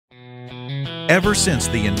Ever since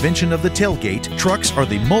the invention of the tailgate, trucks are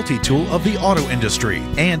the multi-tool of the auto industry,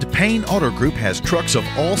 and Payne Auto Group has trucks of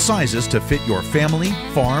all sizes to fit your family,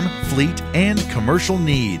 farm, fleet, and commercial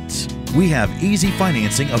needs. We have easy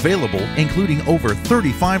financing available, including over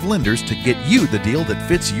 35 lenders to get you the deal that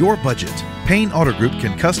fits your budget. Payne Auto Group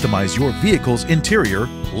can customize your vehicle's interior,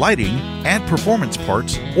 lighting, add performance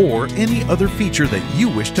parts, or any other feature that you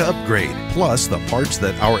wish to upgrade. Plus, the parts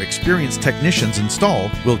that our experienced technicians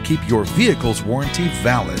install will keep your vehicle's warranty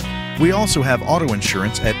valid. We also have auto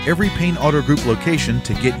insurance at every Payne Auto Group location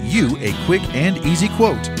to get you a quick and easy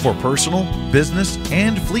quote for personal, business,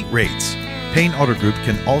 and fleet rates. Payne Auto Group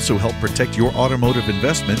can also help protect your automotive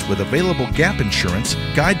investment with available gap insurance,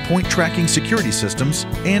 guide point tracking security systems,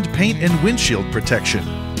 and paint and windshield protection.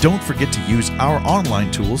 Don't forget to use our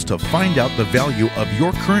online tools to find out the value of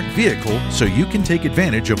your current vehicle so you can take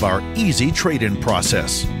advantage of our easy trade-in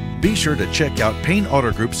process. Be sure to check out Payne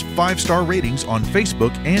Auto Group's 5-star ratings on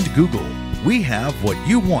Facebook and Google. We have what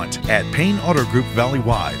you want at Payne Auto Group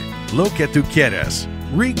Valley-wide. Lo que tú quieres,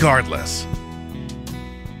 regardless.